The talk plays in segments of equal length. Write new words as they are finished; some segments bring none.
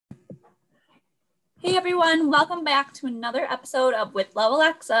Hey everyone, welcome back to another episode of With Love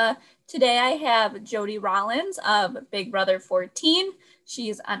Alexa. Today I have Jodi Rollins of Big Brother 14.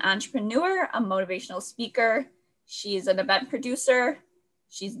 She's an entrepreneur, a motivational speaker. She's an event producer.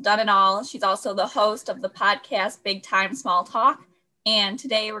 She's done it all. She's also the host of the podcast Big Time Small Talk. And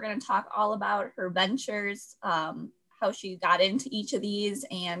today we're going to talk all about her ventures, how she got into each of these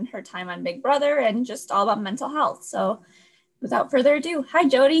and her time on Big Brother and just all about mental health. So without further ado, hi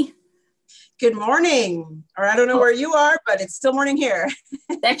Jodi. Good morning, or I don't know where you are, but it's still morning here.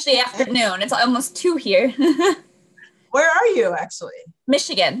 It's actually afternoon. It's almost 2 here. Where are you actually?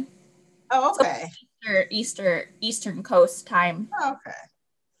 Michigan. Oh, okay. So Eastern Coast time. Oh, okay.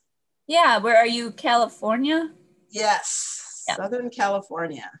 Yeah, where are you? California? Yes, Yeah. Southern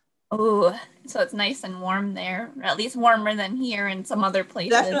California. Oh, so it's nice and warm there, or at least warmer than here in some other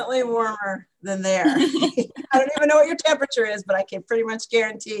places. Definitely warmer than there. I don't even know what your temperature is, but I can pretty much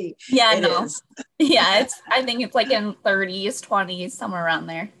guarantee it is. Yeah, I think it's like in 30s, 20s, somewhere around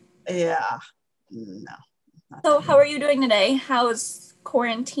there. Yeah. No. So how are you doing today? How's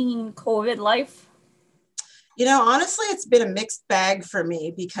quarantine COVID life? You know, honestly, it's been a mixed bag for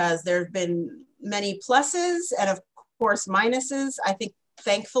me because there have been many pluses and of course minuses. I think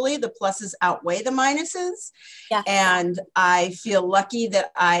thankfully the pluses outweigh the minuses. Yeah. And I feel lucky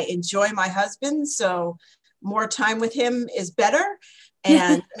that I enjoy my husband. So more time with him is better.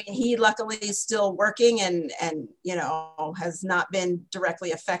 And I mean, he luckily is still working and, you know, has not been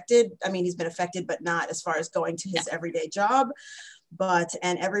directly affected. I mean, he's been affected, but not as far as going to his everyday job.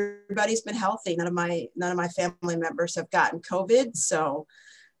 And everybody's been healthy. None of my family members have gotten COVID. So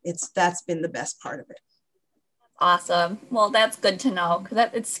that's been the best part of it. Awesome. Well, that's good to know because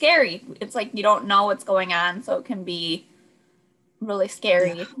it's scary. It's like you don't know what's going on, so it can be really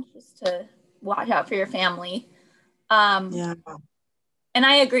scary just to watch out for your family. Yeah. And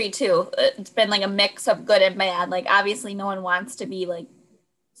I agree too. It's been like a mix of good and bad. Like obviously no one wants to be like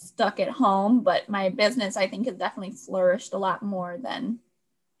stuck at home, but my business I think has definitely flourished a lot more than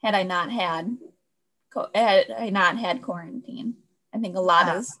had I not had quarantine. I think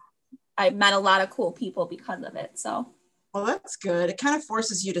I met a lot of cool people because of it. So, well, that's good. It kind of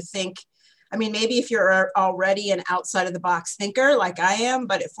forces you to think. I mean, maybe if you're already an outside of the box thinker like I am,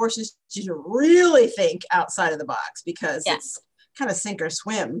 but it forces you to really think outside of the box because it's kind of sink or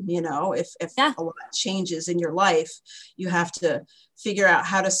swim. You know, if a lot changes in your life, you have to figure out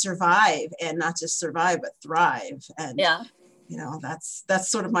how to survive and not just survive, but thrive. And, you know, that's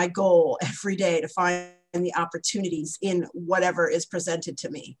sort of my goal every day, to find the opportunities in whatever is presented to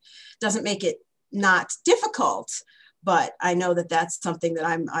me. Doesn't make it not difficult, but I know that that's something that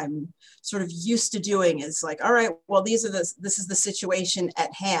I'm sort of used to doing, is like, all right, well, this is the situation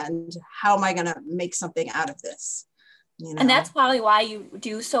at hand. How am I going to make something out of this? You know? And that's probably why you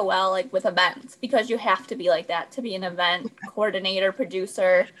do so well, like with events, because you have to be like that to be an event coordinator,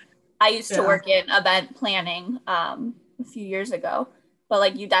 producer. I used to work in event planning a few years ago. But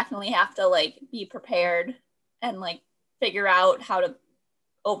like you definitely have to like be prepared and like figure out how to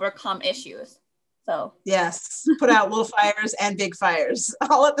overcome issues. So yes, put out little fires and big fires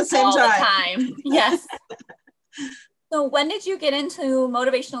all at the same all time. The time. Yes. So when did you get into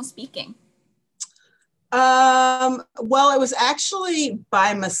motivational speaking? Well, it was actually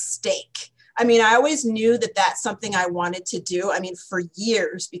by mistake. I mean, I always knew that that's something I wanted to do. I mean, for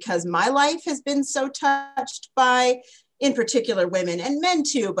years, because my life has been so touched by, in particular, women and men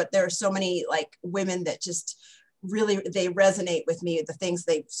too, but there are so many like women that just really, they resonate with me, the things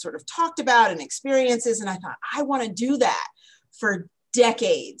they've sort of talked about and experiences. And I thought, I want to do that for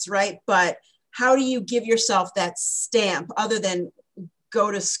decades, right? But how do you give yourself that stamp other than go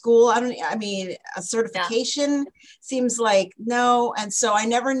to school? I mean, a certification seems like no. And so I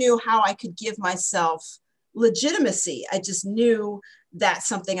never knew how I could give myself legitimacy. I just knew that's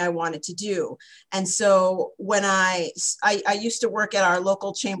something I wanted to do. And so when I used to work at our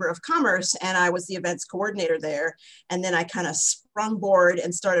local Chamber of Commerce, and I was the events coordinator there. And then I kind of sprung board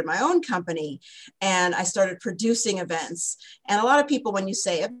and started my own company, and I started producing events. And a lot of people, when you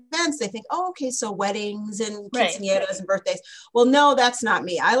say events, they think, oh, okay, so weddings and quinceañeras and birthdays. Well, no, that's not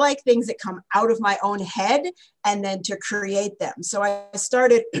me. I like things that come out of my own head and then to create them. So I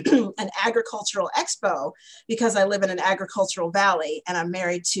started an agricultural expo because I live in an agricultural valley and I'm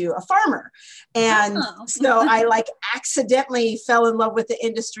married to a farmer. And so I like accidentally fell in love with the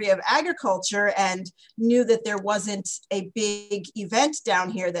industry of agriculture and knew that there wasn't a big event down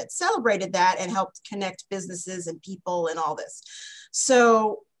here that celebrated that and helped connect businesses and people and all this.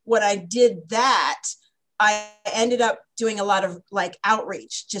 So when I did that, I ended up doing a lot of like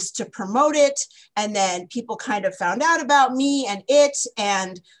outreach just to promote it. And then people kind of found out about me and it.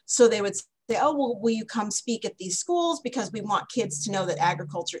 And so they would oh, well, will you come speak at these schools? Because we want kids to know that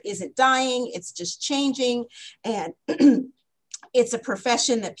agriculture isn't dying, it's just changing. And it's a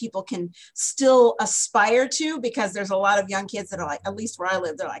profession that people can still aspire to, because there's a lot of young kids that are like, at least where I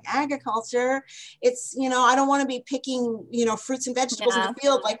live, they're like, agriculture, it's, I don't want to be picking, fruits and vegetables in the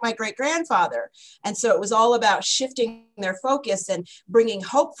field like my great grandfather. And so it was all about shifting their focus and bringing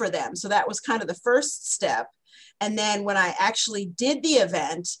hope for them. So that was kind of the first step. And then when I actually did the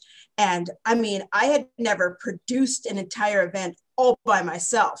event, and I mean, I had never produced an entire event all by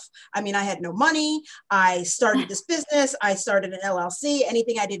myself. I mean, I had no money. I started this business. I started an LLC.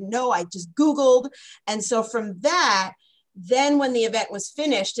 Anything I didn't know, I just Googled. And so from that, then when the event was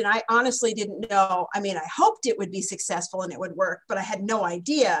finished, and I honestly didn't know, I mean, I hoped it would be successful and it would work, but I had no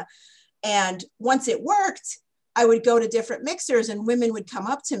idea. And once it worked, I would go to different mixers and women would come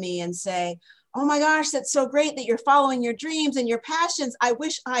up to me and say, oh my gosh, that's so great that you're following your dreams and your passions. I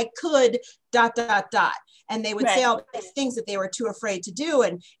wish I could ... And they would say all these things that they were too afraid to do.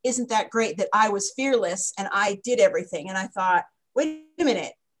 And isn't that great that I was fearless and I did everything? And I thought, wait a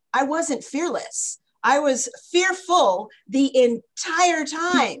minute, I wasn't fearless. I was fearful the entire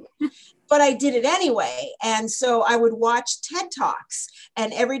time, but I did it anyway. And so I would watch TED Talks,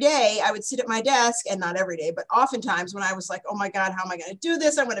 and every day I would sit at my desk, and not every day, but oftentimes when I was like, oh my God, how am I going to do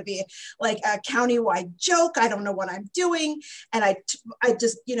this? I'm going to be like a countywide joke. I don't know what I'm doing. And I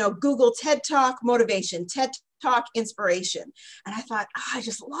just, Google TED Talk motivation, TED Talk inspiration. And I thought, I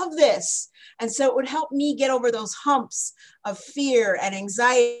just love this. And so it would help me get over those humps of fear and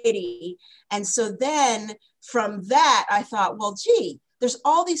anxiety. And so then from that, I thought, well, gee, there's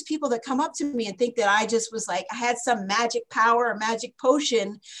all these people that come up to me and think that I just was like, I had some magic power or magic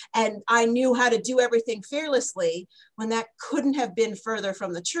potion and I knew how to do everything fearlessly, when that couldn't have been further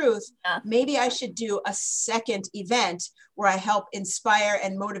from the truth. Maybe I should do a second event where I help inspire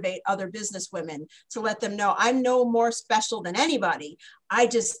and motivate other business women to let them know I'm no more special than anybody. I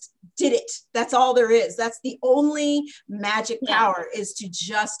just did it. That's all there is. That's the only magic power, is to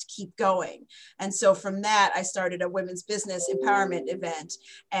just keep going. And so from that, I started a women's business empowerment event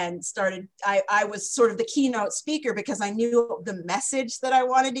and I was sort of the keynote speaker because I knew the message that I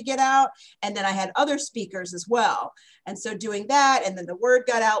wanted to get out. And then I had other speakers as well. And so doing that, and then the word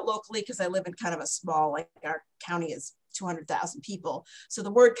got out locally, because I live in kind of a small, like our county is 200,000 people. So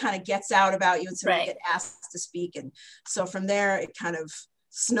the word kind of gets out about you, and so you get asked to speak. And so from there, it kind of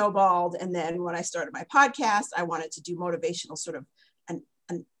snowballed. And then when I started my podcast, I wanted to do motivational, sort of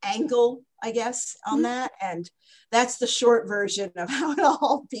an angle, I guess, on that. And that's the short version of how it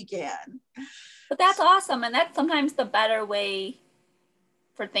all began. But that's awesome. And that's sometimes the better way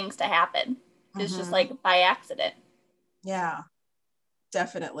for things to happen. It's just like by accident. Yeah,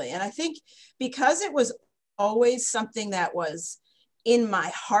 definitely. And I think because it was always something that was in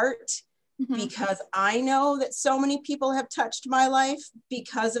my heart, because I know that so many people have touched my life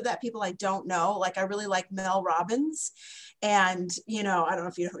because of that. People I don't know, like I really like Mel Robbins, and I don't know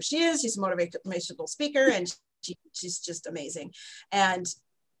if you know who she is. She's a motivational speaker, and she's just amazing. And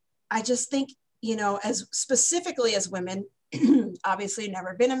I just think, as specifically as women, obviously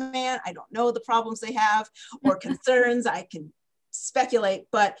never been a man, I don't know the problems they have or concerns. I can speculate,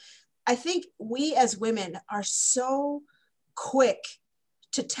 but I think we as women are so quick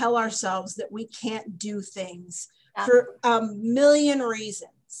to tell ourselves that we can't do things for a million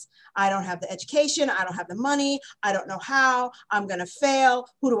reasons. I don't have the education. I don't have the money. I don't know how. I'm going to fail.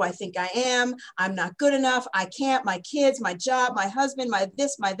 Who do I think I am? I'm not good enough. I can't. My kids, my job, my husband, my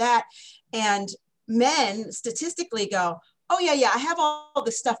this, my that. And men statistically go, oh yeah, I have all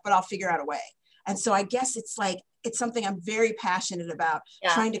this stuff, but I'll figure out a way. And so I guess it's something I'm very passionate about,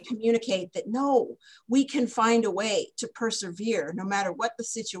 trying to communicate that no, we can find a way to persevere no matter what the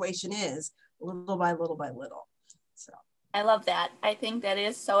situation is, little by little by little. So I love that. I think that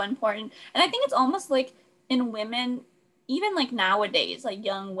is so important. And I think it's almost like in women, even like nowadays, like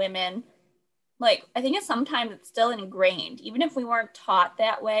young women, like I think sometimes it's still ingrained, even if we weren't taught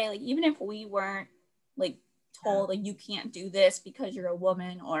that way, like even if we weren't like told like you can't do this because you're a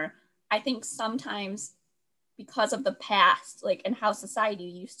woman, or I think sometimes because of the past, like and how society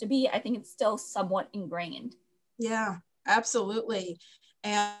used to be, I think it's still somewhat ingrained. Yeah, absolutely.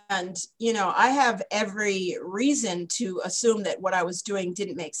 And, I have every reason to assume that what I was doing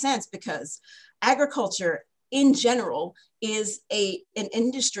didn't make sense, because agriculture in general is an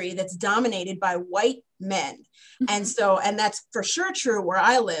industry that's dominated by white men. And so, and that's for sure true where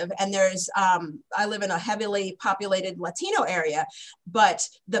I live. And I live in a heavily populated Latino area, but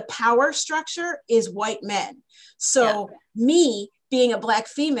the power structure is white men. So me being a Black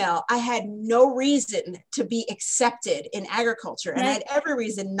female, I had no reason to be accepted in agriculture, and I had every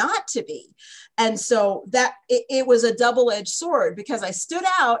reason not to be. And so that it was a double-edged sword, because I stood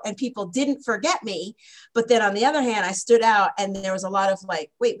out and people didn't forget me. But then on the other hand, I stood out and there was a lot of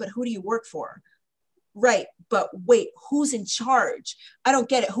like, wait, but who do you work for? Right. But wait, who's in charge? I don't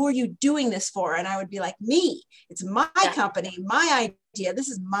get it. Who are you doing this for? And I would be like, me. It's my company, my idea. This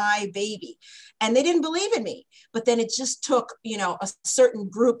is my baby. And they didn't believe in me. But then it just took, a certain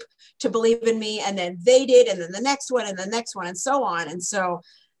group to believe in me. And then they did. And then the next one and the next one and so on. And so,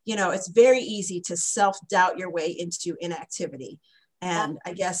 it's very easy to self-doubt your way into inactivity. And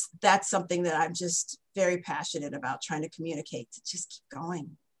I guess that's something that I'm just very passionate about trying to communicate, to just keep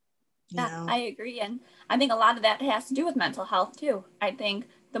going. Yeah, I agree. And I think a lot of that has to do with mental health too. I think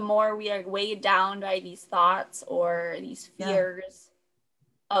the more we are weighed down by these thoughts or these fears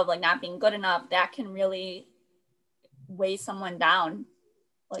of like not being good enough, that can really weigh someone down.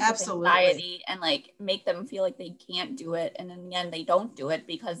 Like absolutely. With anxiety, and like make them feel like they can't do it. And in the end, they don't do it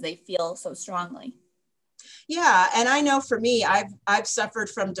because they feel so strongly. Yeah. And I know for me, I've suffered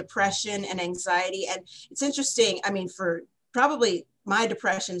from depression and anxiety. And it's interesting. I mean, for probably my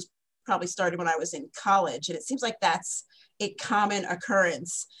depressions probably started when I was in college, and it seems like that's a common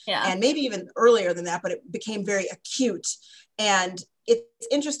occurrence. And maybe even earlier than that, but it became very acute. And it's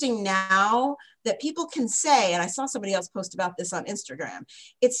interesting now that people can say, and I saw somebody else post about this on Instagram,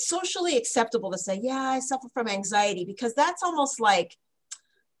 it's socially acceptable to say, yeah, I suffer from anxiety, because that's almost like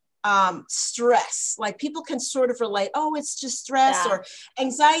stress. Like people can sort of relate, oh, it's just stress, or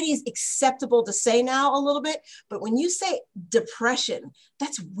anxiety is acceptable to say now a little bit. But when you say depression,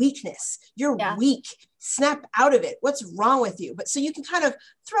 that's weakness. You're weak. Snap out of it. What's wrong with you? But so you can kind of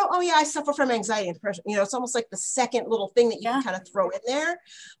throw, oh yeah, I suffer from anxiety and depression. It's almost like the second little thing that you can kind of throw in there.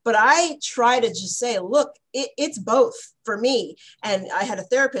 But I try to just say, look, it's both for me. And I had a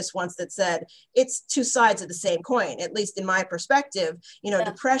therapist once that said, it's two sides of the same coin, at least in my perspective.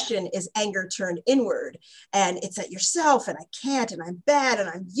 Depression is anger turned inward, and it's at yourself, and I can't, and I'm bad, and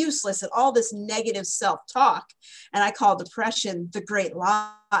I'm useless, and all this negative self-talk. And I call depression the great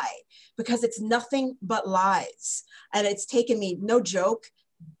lie, because it's nothing but lies. And it's taken me, no joke,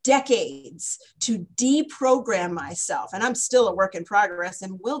 decades to deprogram myself. And I'm still a work in progress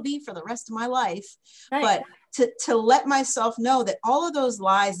and will be for the rest of my life. But to let myself know that all of those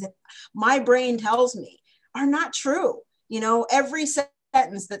lies that my brain tells me are not true. Every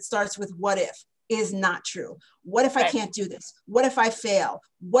sentence that starts with what if is not true. What if I can't do this? What if I fail?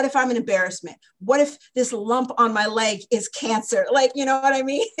 What if I'm an embarrassment? What if this lump on my leg is cancer? Like, you know what I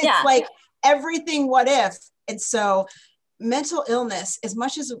mean? It's like everything what if. And so mental illness, as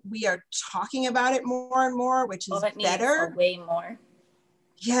much as we are talking about it more and more, which is better. Way more.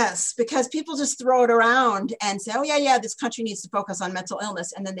 Yes, because people just throw it around and say, oh, yeah, this country needs to focus on mental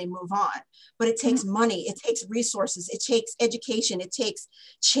illness, and then they move on. But it takes money, it takes resources, it takes education, it takes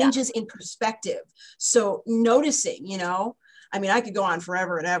changes in perspective. So noticing, I mean, I could go on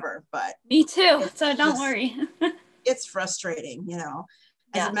forever and ever, but. Me too, so don't worry. It's frustrating,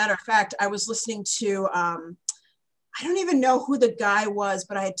 As a matter of fact, I was listening to, I don't even know who the guy was,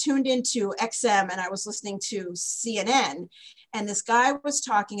 but I had tuned into XM and I was listening to CNN. And this guy was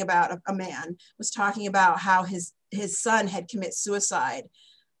talking about, a man was talking about how his son had committed suicide,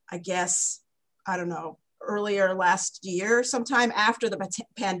 I guess, I don't know, earlier last year, sometime after the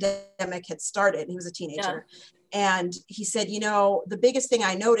pandemic had started. He was a teenager. And he said, the biggest thing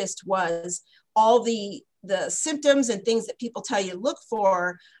I noticed was all the symptoms and things that people tell you to look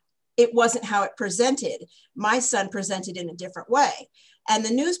for, it wasn't how it presented. My son presented in a different way. And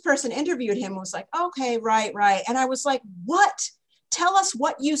the news person interviewed him and was like, okay, right. And I was like, what? Tell us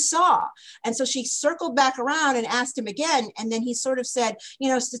what you saw. And so she circled back around and asked him again. And then he sort of said,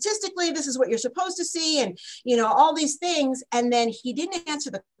 statistically, this is what you're supposed to see. And, all these things. And then he didn't answer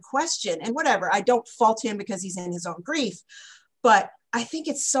the question, and whatever. I don't fault him because he's in his own grief. But I think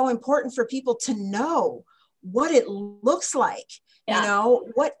it's so important for people to know what it looks like.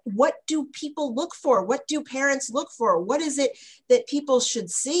 What do people look for? What do parents look for? What is it that people should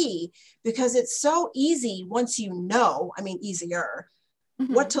see? Because it's so easy once easier,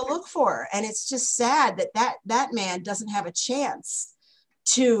 what to look for. And it's just sad that man doesn't have a chance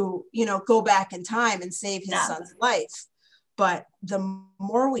to, go back in time and save his son's life. But the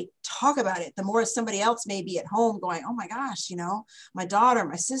more we talk about it, the more somebody else may be at home going, oh my gosh, my daughter,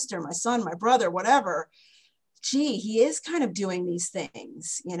 my sister, my son, my brother, whatever. Gee, he is kind of doing these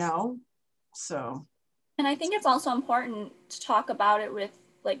things, so. And I think it's also important to talk about it with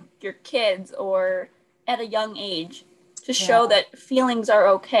like your kids or at a young age to show that feelings are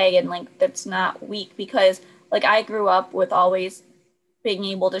okay and like that's not weak, because like I grew up with always being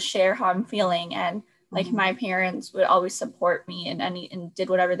able to share how I'm feeling. And like my parents would always support me and did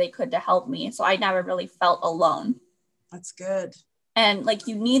whatever they could to help me. So I never really felt alone. That's good. And like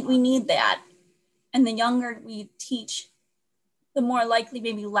we need that. And the younger we teach, the more likely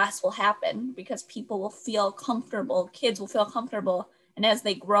maybe less will happen because people will feel comfortable, kids will feel comfortable. And as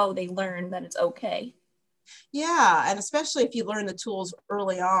they grow, they learn that it's okay. Yeah, and especially if you learn the tools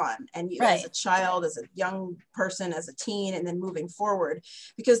early on, and you as Right. a child, as a young person, as a teen, and then moving forward,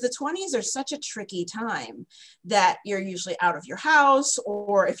 because the 20s are such a tricky time that you're usually out of your house,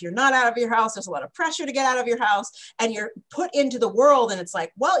 or if you're not out of your house, there's a lot of pressure to get out of your house, and you're put into the world, and it's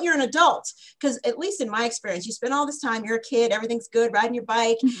like, well, you're an adult, because at least in my experience, you spend all this time, you're a kid, everything's good, riding your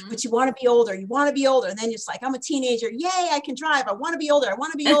bike, but you want to be older, and then it's like, I'm a teenager, yay, I can drive, I want to be older,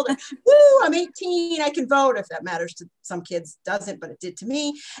 woo, I'm 18, I can vote, if that matters to some kids, doesn't, but it did to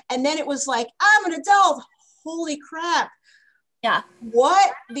me. And then it was like, I'm an adult, holy crap. Yeah.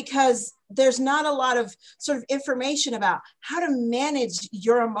 What? Because there's not a lot of sort of information about how to manage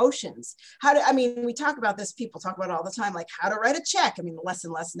your emotions. We talk about this, people talk about it all the time, like how to write a check. I mean, less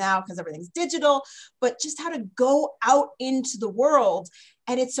and less now because everything's digital, but just how to go out into the world.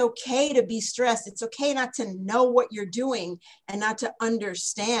 And it's okay to be stressed. It's okay not to know what you're doing and not to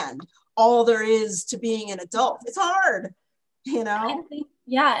understand all there is to being an adult. It's hard, you know?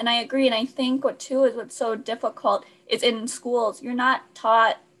 Yeah, and I agree. And I think what's so difficult is in schools, you're not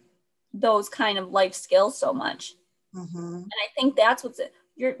taught those kind of life skills so much. And I think that's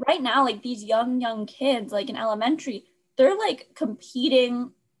you're right now, like these young kids, like in elementary, they're like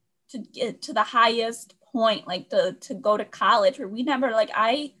competing to get to the highest point, like to go to college, where we never, like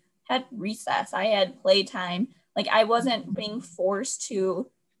I had recess, I had playtime, like I wasn't being forced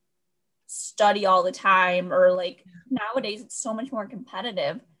to study all the time, or like nowadays it's so much more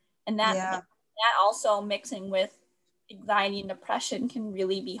competitive. And that also mixing with anxiety and depression can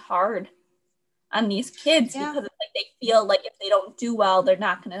really be hard on these kids because it's like they feel like if they don't do well, they're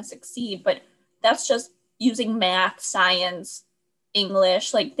not going to succeed. But that's just using math, science,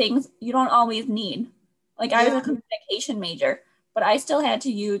 English, like things you don't always need. Like I was a communication major, but I still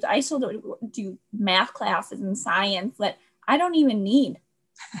do math classes and science that I don't even need.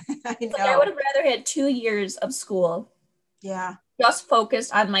 I know. Like I would have rather had 2 years of school. Yeah. Just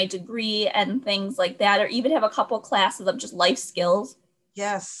focused on my degree and things like that, or even have a couple classes of just life skills.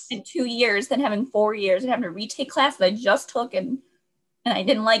 Yes. In 2 years than having 4 years and having to retake classes I just took and I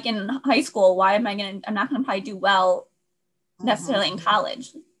didn't like in high school. I'm not gonna probably do well necessarily in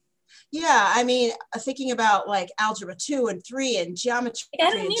college. Yeah, I mean, thinking about like algebra 2 and 3 and geometry I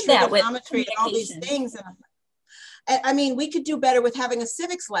don't and need that with trigonometry and all these things. I mean, we could do better with having a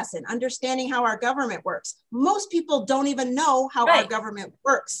civics lesson, understanding how our government works. Most people don't even know how our government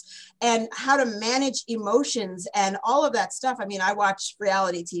works and how to manage emotions and all of that stuff. I mean, I watch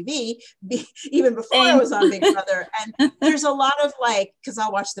reality TV even before I was on Big Brother. And there's a lot of like, because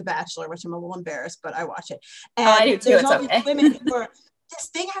I'll watch The Bachelor, which I'm a little embarrassed, but I watch it. And I do too. There's it's all okay. these women who are, this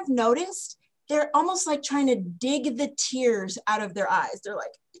thing I've noticed, they're almost like trying to dig the tears out of their eyes. They're like,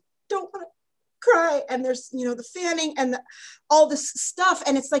 don't want to cry, and there's the fanning and all this stuff,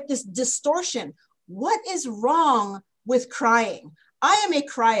 and it's like this distortion. What is wrong with crying? I am a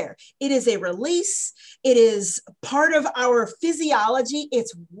crier. It is a release. It is part of our physiology.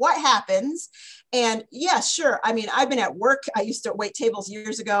 It's what happens. And yeah, sure, I mean, I've been at work, I used to wait tables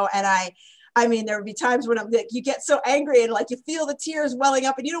years ago, and I mean, there would be times when you get so angry and like you feel the tears welling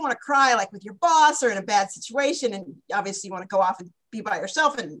up and you don't want to cry like with your boss or in a bad situation. And obviously you want to go off and be by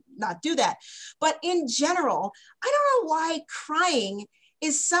yourself and not do that. But in general, I don't know why crying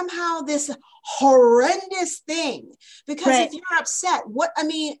is somehow this horrendous thing. Because if you're upset,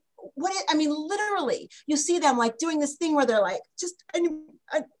 literally, you see them like doing this thing where they're like,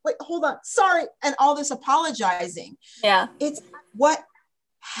 wait, hold on, sorry, and all this apologizing. Yeah. It's what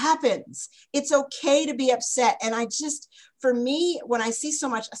happens. It's okay to be upset. And for me, when I see so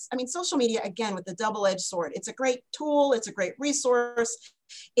much, I mean, social media, again, with the double-edged sword, it's a great tool. It's a great resource.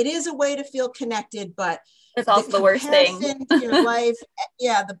 It is a way to feel connected, but it's also the worst thing to your life.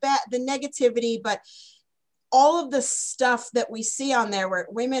 Yeah. The negativity, but all of the stuff that we see on there where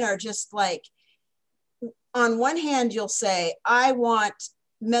women are just like, on one hand, you'll say, I want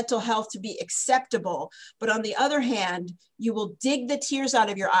mental health to be acceptable. But on the other hand, you will dig the tears out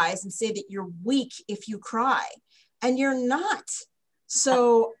of your eyes and say that you're weak if you cry, and you're not.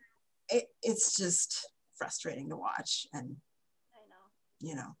 So it's just frustrating to watch. And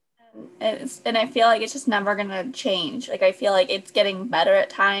I know. And I feel like it's just never going to change. Like, I feel like it's getting better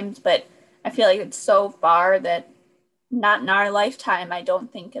at times, but I feel like it's so far that not in our lifetime, I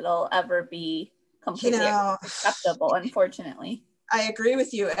don't think it'll ever be completely acceptable, unfortunately. I agree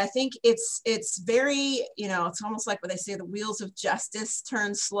with you. I think it's very, it's almost like what they say, the wheels of justice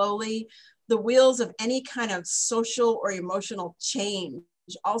turn slowly. The wheels of any kind of social or emotional change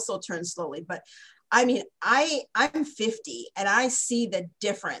also turn slowly. But I mean, I'm 50 and I see the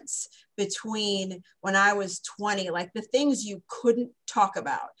difference between when I was 20, like the things you couldn't talk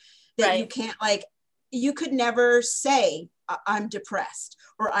about, that you can't, like, you could never say, I'm depressed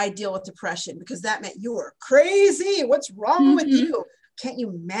or I deal with depression, because that meant you were crazy. What's wrong with you? Can't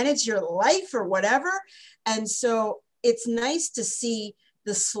you manage your life or whatever? And so it's nice to see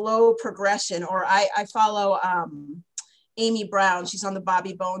the slow progression. Or I follow Amy Brown. She's on the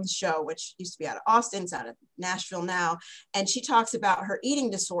Bobby Bones show, which used to be out of Austin. It's out of Nashville now. And she talks about her eating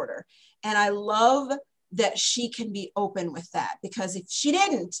disorder. And I love that she can be open with that, because if she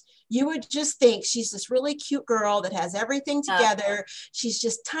didn't, you would just think she's this really cute girl that has everything together. She's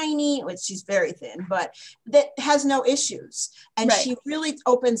just tiny, which she's very thin, but that has no issues. And she really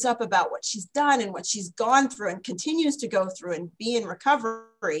opens up about what she's done and what she's gone through and continues to go through and be in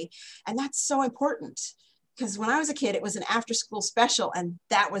recovery. And that's so important, because when I was a kid, it was an after school special and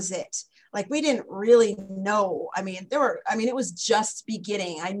that was it. Like, we didn't really know. I mean, it was just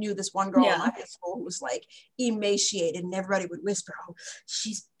beginning. I knew this one girl in my high school who was like emaciated, and everybody would whisper, oh,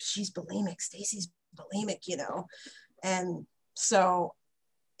 she's bulimic. Stacy's bulimic, And so,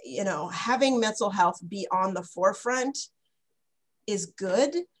 having mental health be on the forefront is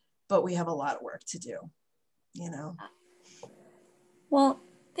good, but we have a lot of work to do, Well,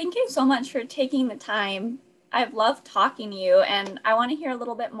 thank you so much for taking the time. I've loved talking to you, and I want to hear a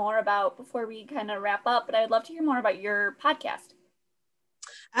little bit more about, before we kind of wrap up, but I'd love to hear more about your podcast.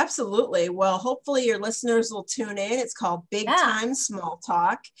 Absolutely. Well, hopefully your listeners will tune in. It's called Big Time Small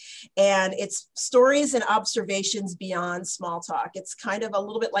Talk, and it's stories and observations beyond small talk. It's kind of a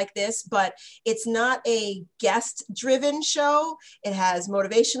little bit like this, but it's not a guest-driven show. It has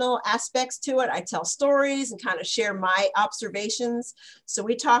motivational aspects to it. I tell stories and kind of share my observations. So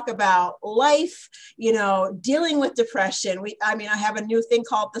we talk about life, dealing with depression. I have a new thing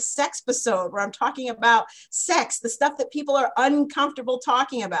called the Sex Episode, where I'm talking about sex, the stuff that people are uncomfortable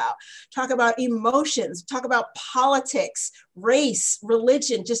talking about, talk about emotions, talk about politics, race,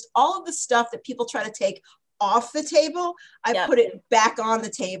 religion, just all of the stuff that people try to take off the table. I put it back on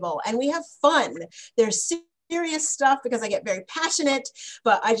the table, and we have fun. There's serious stuff because I get very passionate,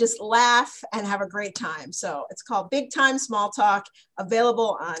 but I just laugh and have a great time. So it's called Big Time Small Talk,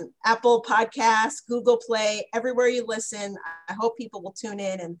 available on Apple Podcasts, Google Play, everywhere you listen. I hope people will tune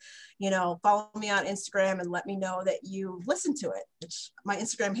in and, follow me on Instagram and let me know that you listen to it, which my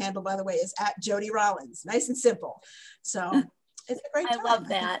Instagram handle, by the way, is @Jodi Rollins. Nice and simple. So it's a great time. I love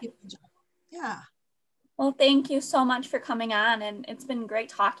that. Yeah. Well, thank you so much for coming on, and it's been great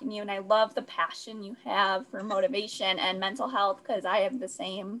talking to you, and I love the passion you have for motivation and mental health, because I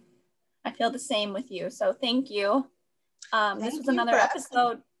feel the same with you. So thank you. This was another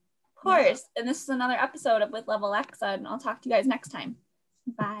episode, of course, and this is another episode of With Level Alexa, and I'll talk to you guys next time.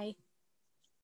 Bye.